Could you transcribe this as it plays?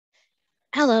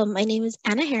Hello, my name is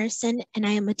Anna Harrison, and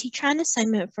I am a teacher on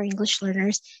assignment for English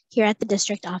learners here at the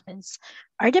district office.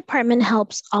 Our department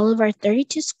helps all of our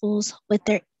 32 schools with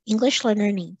their English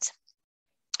learner needs.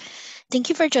 Thank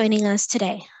you for joining us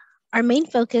today. Our main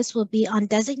focus will be on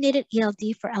designated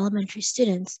ELD for elementary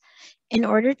students. In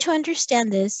order to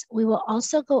understand this, we will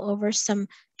also go over some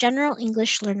general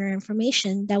English learner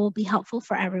information that will be helpful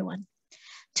for everyone.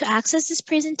 To access this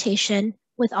presentation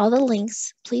with all the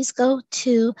links, please go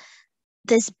to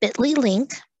this bit.ly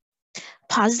link,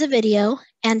 pause the video,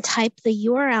 and type the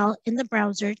URL in the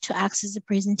browser to access the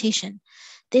presentation.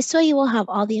 This way you will have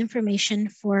all the information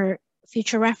for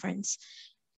future reference.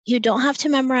 You don't have to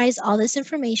memorize all this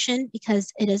information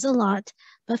because it is a lot,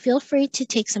 but feel free to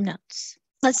take some notes.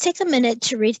 Let's take a minute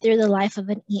to read through the life of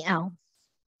an EL.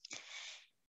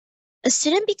 A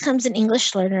student becomes an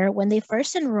English learner when they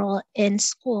first enroll in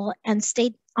school and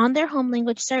state on their home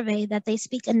language survey that they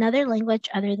speak another language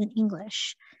other than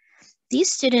English.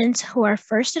 These students who are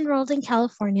first enrolled in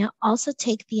California also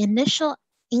take the initial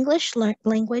English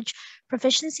language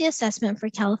proficiency assessment for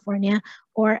California,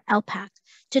 or LPAC,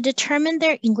 to determine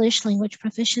their English language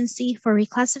proficiency for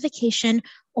reclassification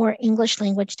or English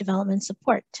language development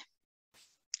support.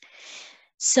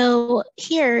 So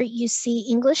here you see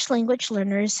English language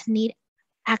learners need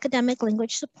academic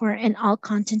language support in all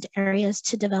content areas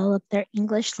to develop their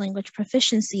English language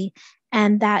proficiency,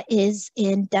 and that is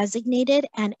in designated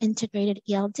and integrated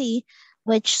ELD,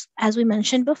 which, as we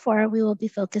mentioned before, we will be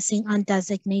focusing on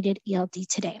designated ELD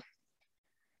today.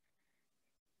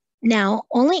 Now,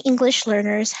 only English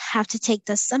learners have to take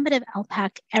the summative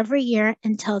LPAC every year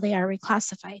until they are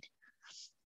reclassified.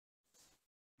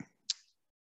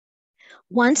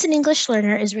 Once an English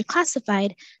learner is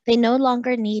reclassified, they no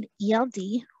longer need ELD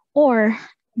or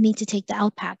need to take the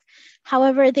LPAC.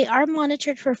 However, they are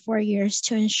monitored for 4 years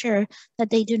to ensure that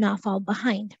they do not fall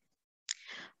behind.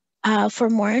 For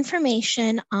more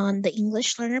information on the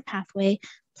English learner pathway,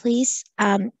 please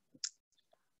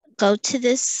go to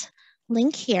this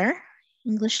link here,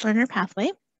 English learner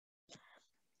pathway.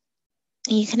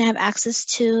 And you can have access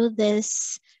to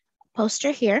this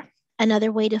poster here.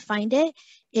 Another way to find it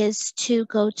is to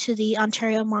go to the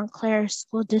Ontario Montclair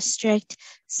School District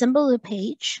Symbaloo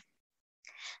page.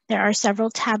 There are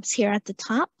several tabs here at the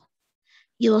top.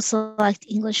 You will select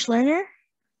English Learner.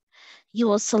 You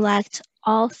will select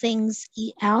all things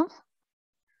EL.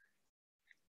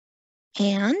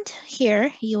 And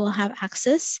here you will have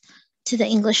access to the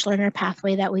English Learner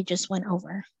pathway that we just went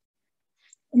over.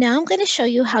 Now I'm going to show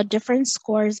you how different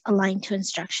scores align to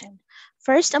instruction.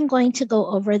 First, I'm going to go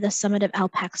over the summative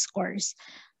LPAC scores.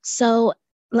 So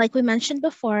like we mentioned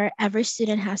before, every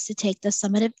student has to take the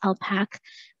summative LPAC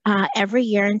every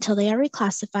year until they are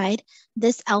reclassified.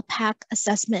 This LPAC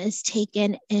assessment is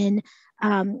taken in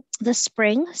the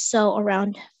spring, so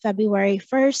around February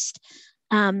 1st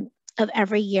of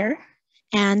every year.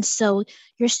 And so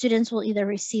your students will either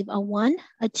receive a 1,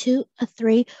 a 2, a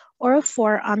 3, or a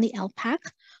 4 on the LPAC.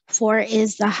 4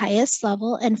 is the highest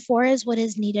level, and 4 is what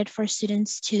is needed for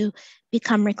students to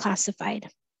become reclassified.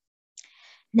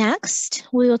 Next,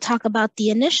 we will talk about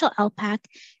the initial LPAC.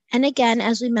 And again,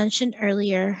 as we mentioned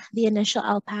earlier, the initial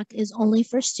LPAC is only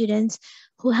for students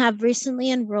who have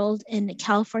recently enrolled in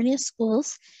California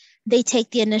schools. They take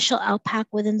the initial LPAC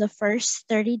within the first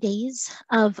 30 days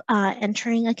of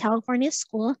entering a California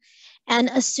school, and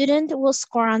a student will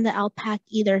score on the LPAC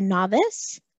either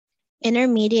novice,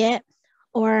 intermediate,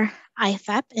 or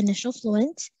IFAP, initial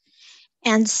fluent.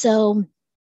 And so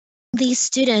these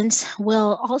students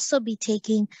will also be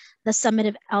taking the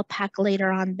summative LPAC later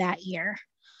on that year.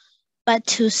 But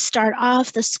to start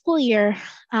off the school year,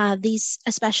 these,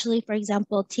 especially for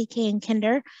example, TK and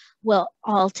Kinder, will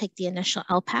all take the initial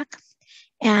LPAC,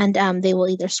 and they will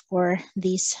either score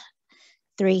these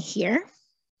 3 here.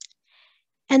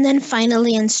 And then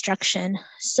finally, instruction.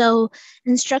 So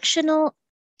instructional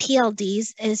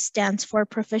PLDs stands for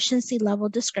proficiency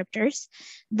level descriptors.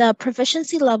 The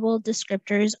proficiency level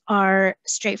descriptors are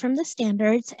straight from the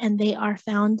standards, and they are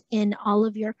found in all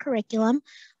of your curriculum,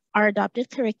 our adopted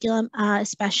curriculum,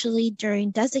 especially during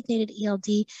designated ELD.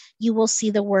 You will see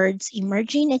the words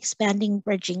emerging, expanding,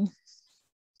 bridging.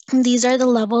 And these are the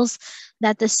levels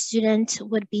that the student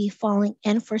would be falling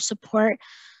in for support.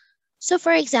 So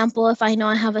for example, if I know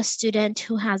I have a student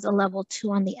who has a level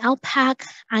 2 on the LPAC,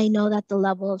 I know that the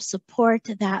level of support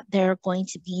that they're going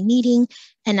to be needing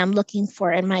and I'm looking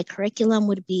for in my curriculum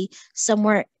would be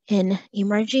somewhere in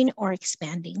emerging or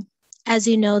expanding. As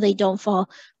you know, they don't fall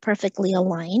perfectly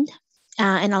aligned,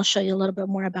 and I'll show you a little bit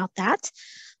more about that.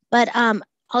 But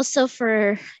also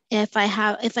for if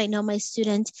I know my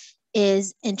student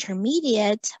is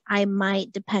intermediate, I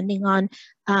might, depending on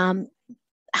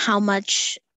how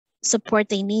much support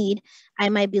they need, I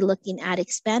might be looking at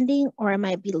expanding or I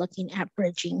might be looking at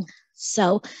bridging.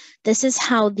 So this is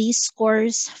how these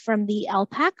scores from the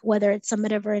LPAC, whether it's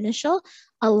summative or initial,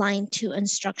 align to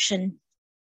instruction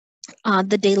on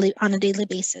a daily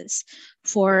basis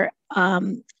for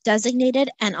designated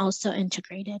and also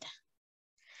integrated.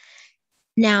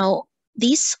 Now,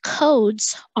 these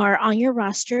codes are on your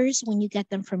rosters when you get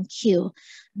them from Q.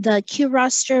 The Q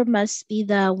roster must be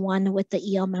the one with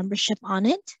the EL membership on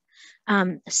it.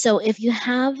 So if you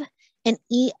have an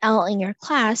EL in your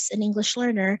class, an English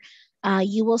learner,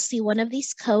 you will see one of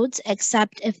these codes,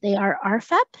 except if they are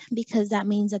RFEP, because that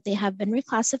means that they have been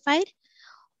reclassified,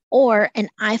 or an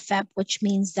IFEP, which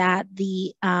means that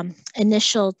the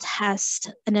initial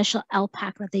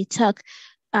LPAC that they took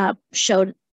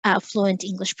showed fluent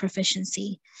English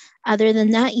proficiency. Other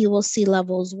than that, you will see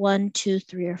levels 1, 2,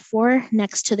 3, or 4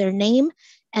 next to their name,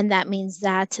 and that means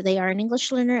that they are an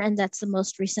English learner, and that's the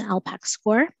most recent LPAC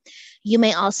score. You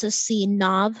may also see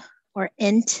NOV or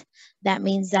INT. That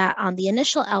means that on the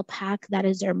initial LPAC, that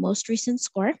is their most recent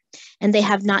score, and they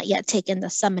have not yet taken the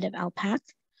summative LPAC.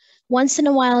 Once in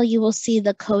a while, you will see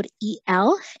the code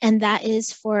EL, and that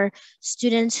is for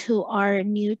students who are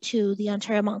new to the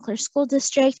Ontario Montclair School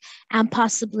District and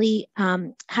possibly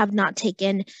have not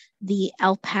taken the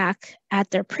LPAC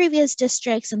at their previous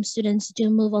district. Some students do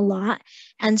move a lot,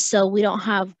 and so we don't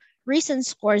have recent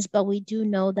scores, but we do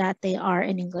know that they are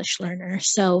an English learner.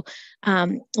 So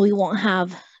we won't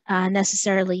have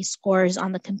necessarily scores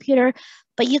on the computer,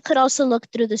 but you could also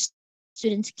look through the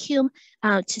students' Q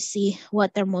to see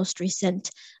what their most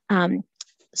recent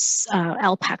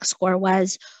LPAC score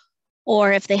was,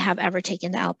 or if they have ever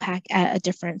taken the LPAC at a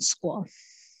different school.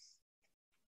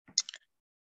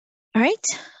 All right,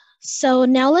 so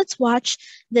now let's watch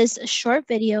this short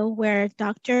video where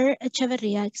Dr.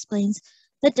 Echeverria explains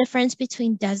the difference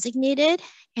between designated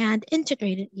and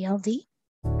integrated ELD.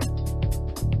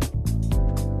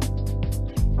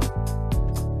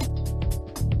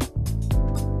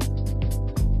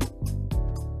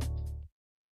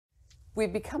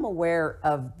 We've become aware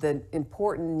of the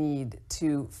important need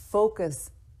to focus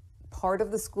part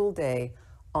of the school day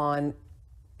on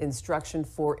instruction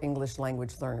for English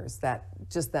language learners, that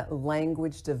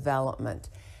language development.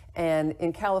 And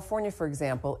in California, for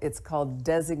example, it's called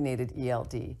designated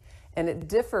ELD, and it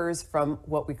differs from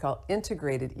what we call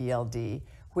integrated ELD,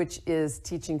 which is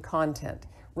teaching content.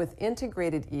 With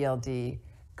integrated ELD,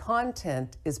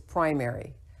 content is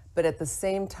primary, but at the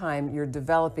same time, you're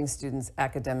developing students'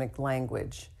 academic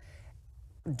language.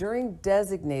 During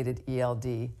designated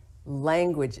ELD,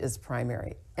 language is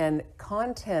primary, and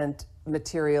content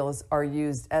materials are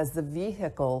used as the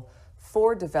vehicle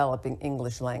for developing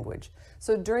English language.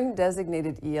 So during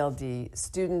designated ELD,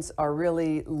 students are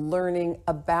really learning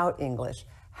about English,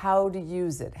 how to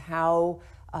use it, how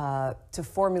to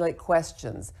formulate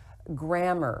questions,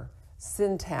 grammar,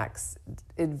 syntax,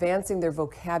 advancing their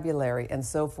vocabulary, and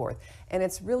so forth. And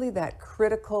it's really that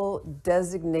critical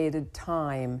designated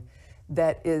time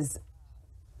that is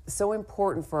so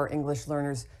important for our English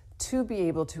learners to be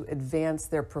able to advance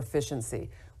their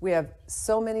proficiency. We have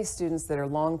so many students that are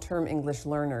long-term English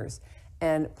learners,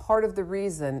 and part of the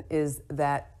reason is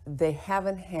that they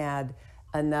haven't had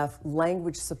enough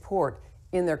language support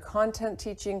in their content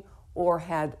teaching or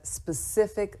had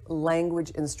specific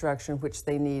language instruction which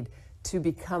they need to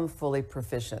become fully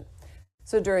proficient.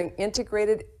 So during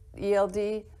integrated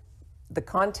ELD, the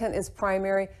content is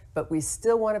primary, but we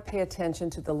still want to pay attention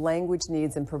to the language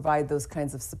needs and provide those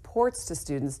kinds of supports to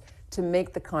students to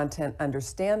make the content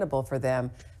understandable for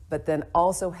them, but then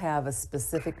also have a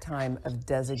specific time of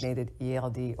designated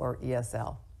ELD or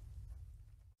ESL.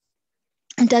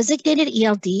 Designated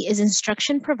ELD is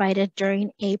instruction provided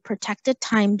during a protected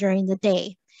time during the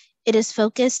day. It is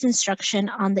focused instruction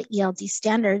on the ELD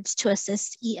standards to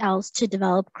assist ELs to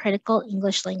develop critical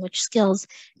English language skills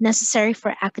necessary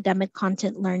for academic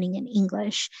content learning in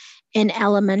English. In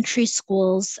elementary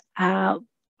schools,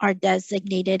 our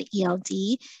designated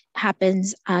ELD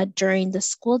happens during the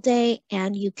school day,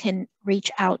 and you can reach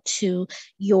out to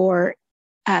your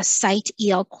site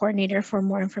EL coordinator for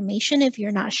more information if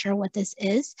you're not sure what this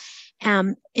is.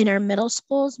 In our middle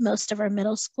schools, most of our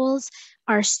middle schools,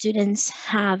 our students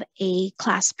have a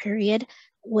class period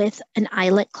with an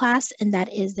ILET class, and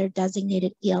that is their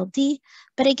designated ELD.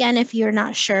 But again, if you're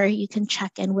not sure, you can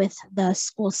check in with the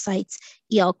school site's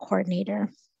EL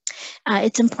coordinator.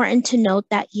 It's important to note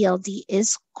that ELD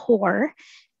is core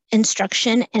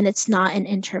instruction and it's not an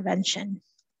intervention.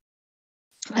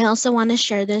 I also want to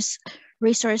share this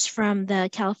resource from the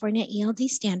California ELD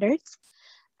standards.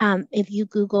 If you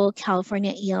Google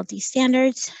California ELD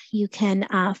standards, you can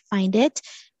find it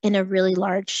in a really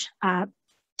large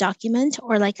document,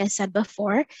 or like I said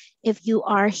before, if you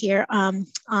are here on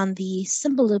the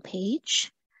Symbaloo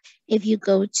page, if you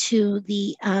go to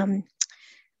the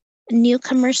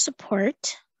newcomer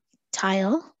support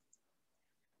tile,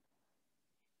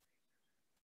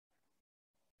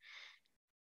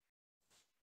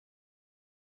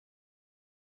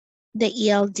 the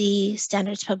ELD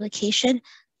standards publication,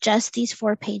 just these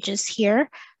 4 pages here,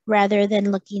 rather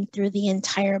than looking through the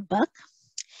entire book.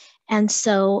 And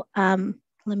so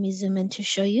let me zoom in to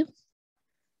show you.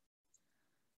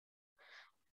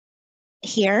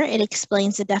 Here, it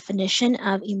explains the definition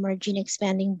of emerging,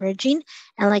 expanding, bridging.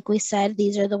 And like we said,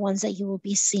 these are the ones that you will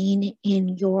be seeing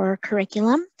in your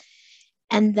curriculum.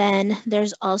 And then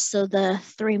there's also the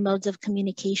 3 modes of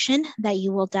communication that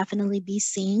you will definitely be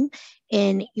seeing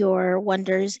in your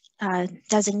Wonders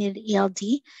designated ELD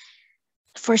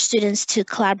for students to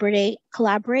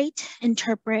collaborate,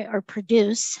 interpret, or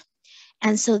produce.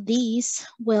 And so these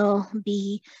will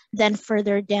be then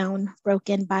further down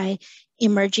broken by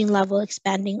emerging, level,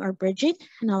 expanding, or bridging.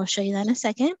 And I'll show you that in a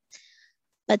second.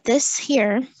 But this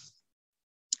here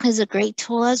is a great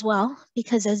tool as well,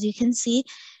 because as you can see,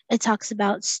 it talks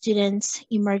about students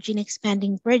emerging,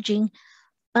 expanding, bridging,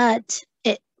 but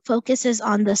it focuses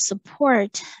on the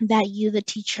support that you, the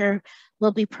teacher,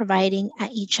 will be providing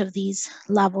at each of these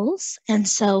levels. And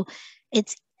so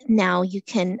it's now you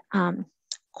can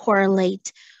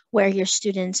correlate where your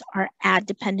students are at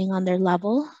depending on their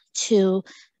level to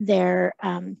their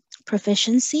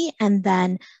proficiency, and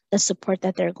then the support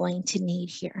that they're going to need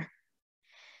here.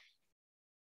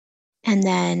 And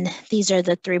then these are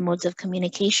the 3 modes of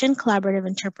communication: collaborative,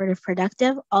 interpretive,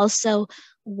 productive. Also,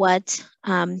 what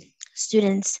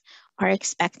students are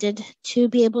expected to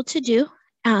be able to do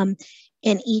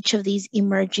in each of these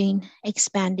emerging,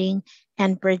 expanding,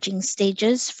 and bridging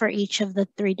stages for each of the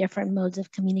 3 different modes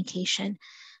of communication.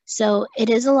 So it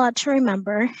is a lot to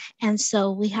remember. And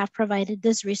so we have provided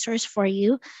this resource for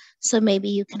you. So maybe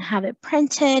you can have it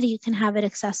printed, you can have it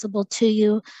accessible to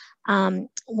you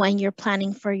when you're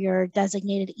planning for your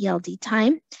designated ELD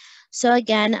time. So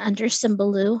again, under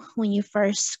Symbaloo, when you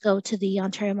first go to the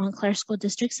Ontario Montclair School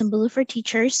District Symbaloo for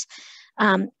Teachers,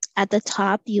 at the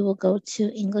top, you will go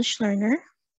to English Learner.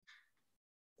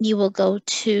 You will go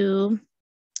to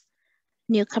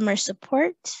Newcomer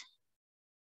Support,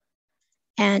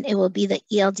 and it will be the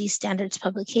ELD Standards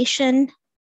publication,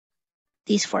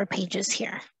 these 4 pages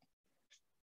here.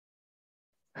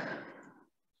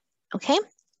 Okay,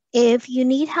 if you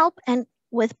need help and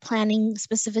with planning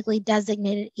specifically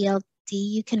designated ELD,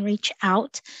 you can reach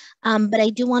out. But I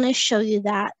do want to show you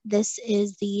that this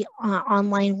is the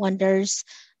Online Wonders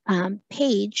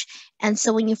page. And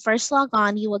so when you first log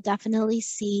on, you will definitely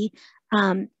see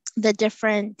the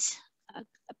different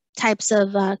types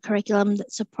of curriculum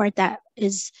support that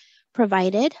is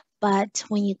provided. But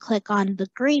when you click on the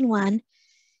green one,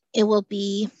 it will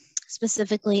be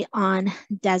specifically on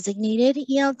designated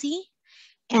ELD.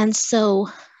 And so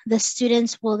the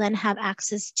students will then have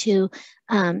access to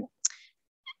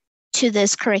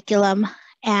this curriculum,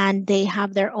 and they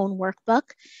have their own workbook.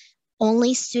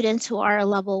 Only students who are a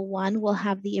level 1 will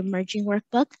have the emerging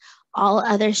workbook. All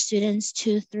other students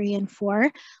 2, 3, and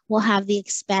 4 will have the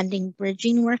expanding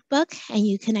bridging workbook, and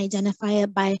you can identify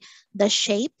it by the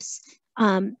shapes.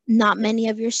 Not many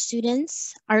of your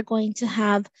students are going to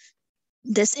have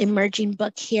this emerging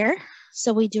book here.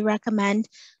 So we do recommend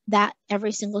that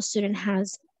every single student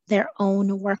has their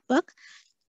own workbook.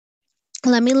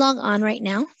 Let me log on right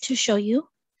now to show you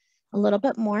a little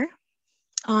bit more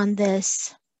on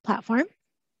this platform.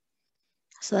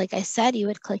 So like I said, you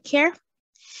would click here,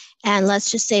 and let's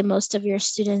just say most of your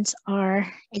students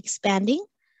are expanding.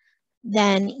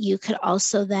 Then you could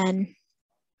also then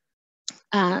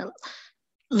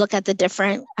look at the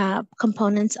different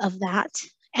components of that.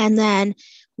 And then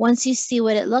once you see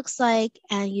what it looks like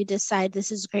and you decide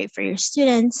this is great for your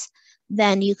students,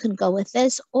 then you can go with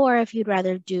this. Or if you'd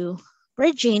rather do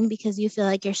bridging because you feel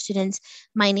like your students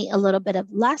might need a little bit of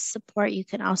less support, you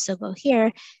can also go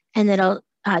here and it'll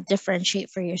differentiate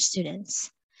for your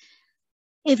students.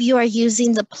 If you are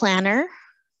using the planner,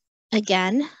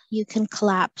 again, you can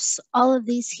collapse all of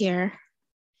these here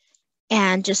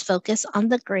and just focus on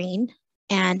the green.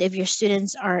 And if your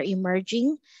students are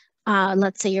emerging,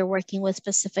 let's say you're working with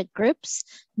specific groups,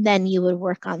 then you would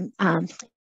work on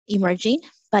emerging.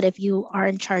 But if you are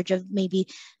in charge of maybe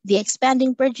the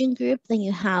expanding bridging group, then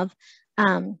you have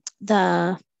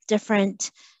the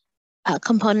different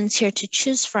components here to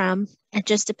choose from. and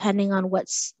just depending on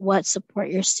what support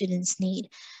your students need.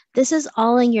 This is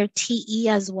all in your TE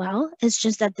as well. It's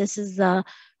just that this is the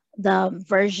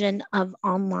version of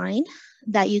online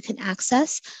that you can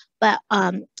access, but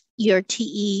your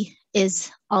TE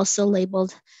is also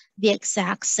labeled the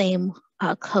exact same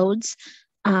codes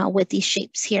with these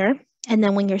shapes here. And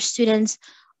then when your students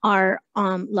are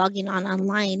logging on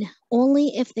online,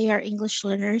 only if they are English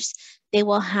learners, they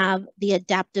will have the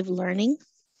adaptive learning.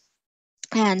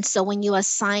 And so when you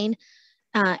assign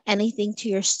anything to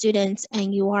your students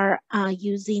and you are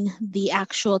using the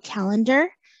actual calendar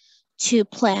to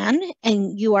plan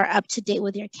and you are up to date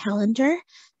with your calendar,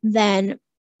 then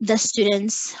the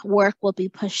students' work will be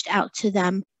pushed out to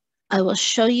them. I will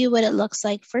show you what it looks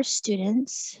like for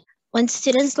students. When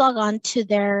students log on to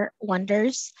their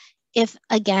Wonders, if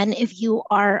you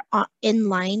are in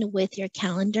line with your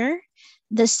calendar,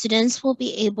 the students will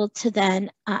be able to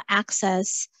then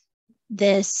access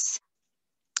this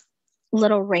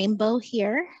little rainbow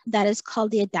here that is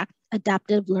called the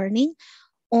adaptive learning.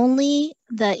 Only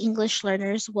the English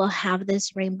learners will have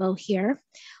this rainbow here.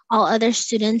 All other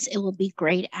students, it will be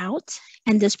grayed out,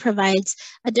 and this provides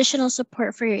additional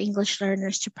support for your English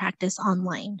learners to practice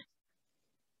online.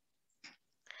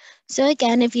 So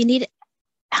again, if you need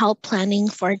help planning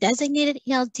for designated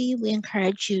ELD, we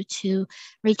encourage you to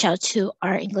reach out to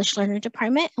our English learner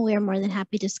department, and we are more than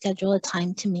happy to schedule a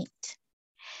time to meet.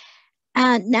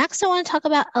 Next, I want to talk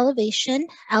about Elevation.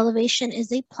 Elevation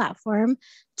is a platform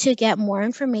to get more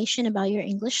information about your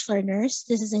English learners.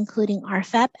 This is including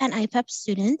RFEP and IPEP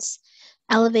students.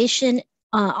 Elevation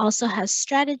also has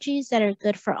strategies that are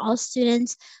good for all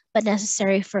students, but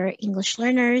necessary for English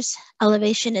learners.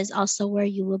 Elevation is also where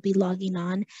you will be logging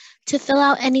on to fill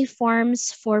out any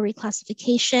forms for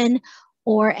reclassification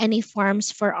or any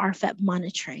forms for RFEP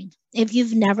monitoring. If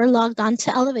you've never logged on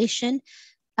to Elevation,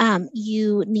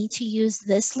 you need to use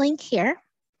this link here,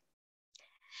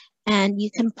 and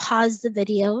you can pause the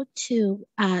video to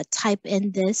type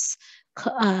in this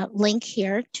link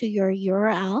here to your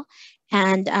URL,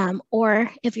 and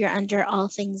or if you're under all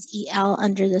things EL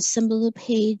under the Symbaloo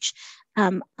page,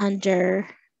 under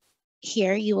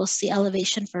here you will see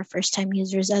Elevation for first-time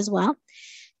users as well.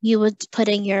 You would put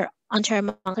in your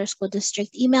Ontario Montclair School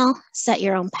District email, set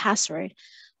your own password.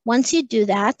 Once you do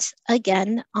that,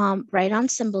 again, right on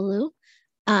Symbaloo,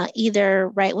 either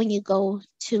right when you go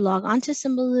to log on to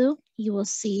Symbaloo, you will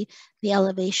see the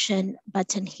Elevation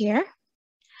button here,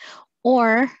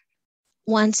 or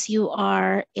once you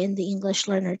are in the English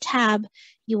Learner tab,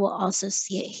 you will also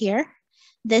see it here.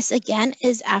 This again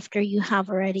is after you have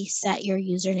already set your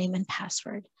username and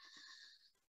password.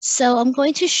 So I'm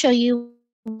going to show you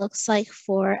what it looks like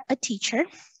for a teacher.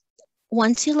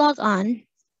 Once you log on,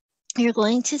 you're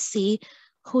going to see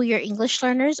who your English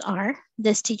learners are.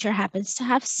 This teacher happens to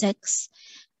have 6.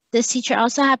 This teacher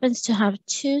also happens to have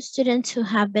 2 students who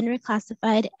have been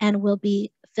reclassified and will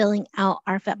be filling out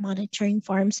RFEP monitoring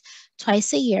forms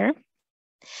twice a year.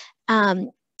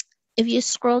 If you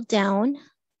scroll down,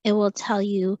 it will tell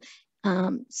you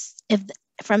if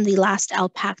from the last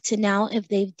LPAC to now, if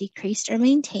they've decreased or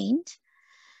maintained.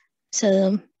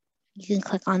 So you can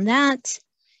click on that.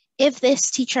 If this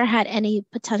teacher had any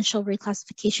potential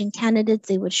reclassification candidates,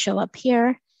 they would show up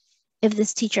here. If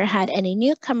this teacher had any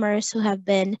newcomers who have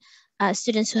been,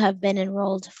 students who have been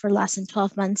enrolled for less than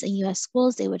 12 months in US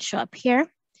schools, they would show up here.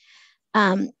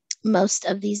 Most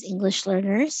of these English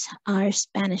learners are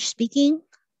Spanish speaking.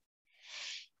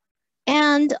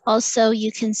 And also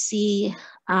you can see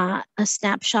a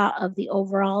snapshot of the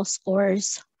overall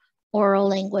scores, oral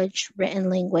language, written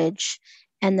language,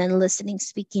 and then listening,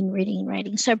 speaking, reading,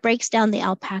 writing. So it breaks down the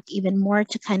LPAC even more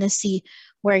to kind of see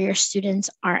where your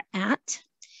students are at.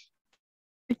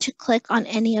 To click on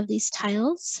any of these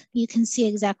tiles, you can see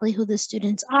exactly who the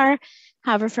students are.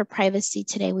 However, for privacy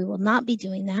today, we will not be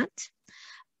doing that.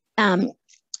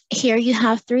 Here you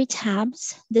have 3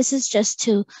 tabs. This is just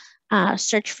to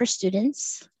search for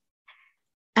students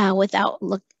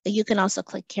you can also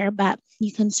click here, but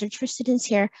you can search for students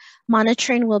here.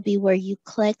 Monitoring will be where you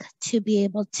click to be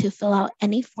able to fill out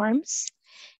any forms.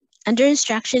 Under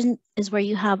instruction is where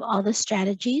you have all the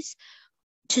strategies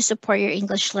to support your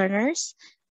English learners.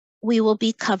 We will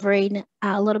be covering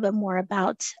a little bit more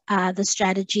about the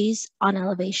strategies on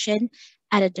Elevation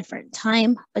at a different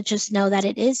time, but just know that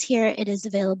it is here, it is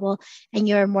available, and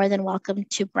you're more than welcome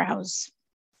to browse.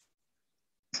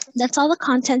 That's all the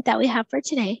content that we have for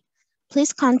today.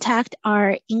 Please contact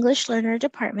our English Learner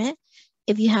Department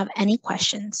if you have any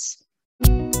questions.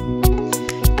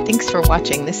 Thanks for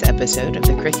watching this episode of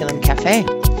the Curriculum Cafe.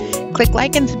 Click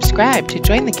like and subscribe to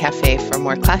join the cafe for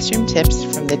more classroom tips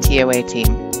from the TOA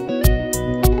team.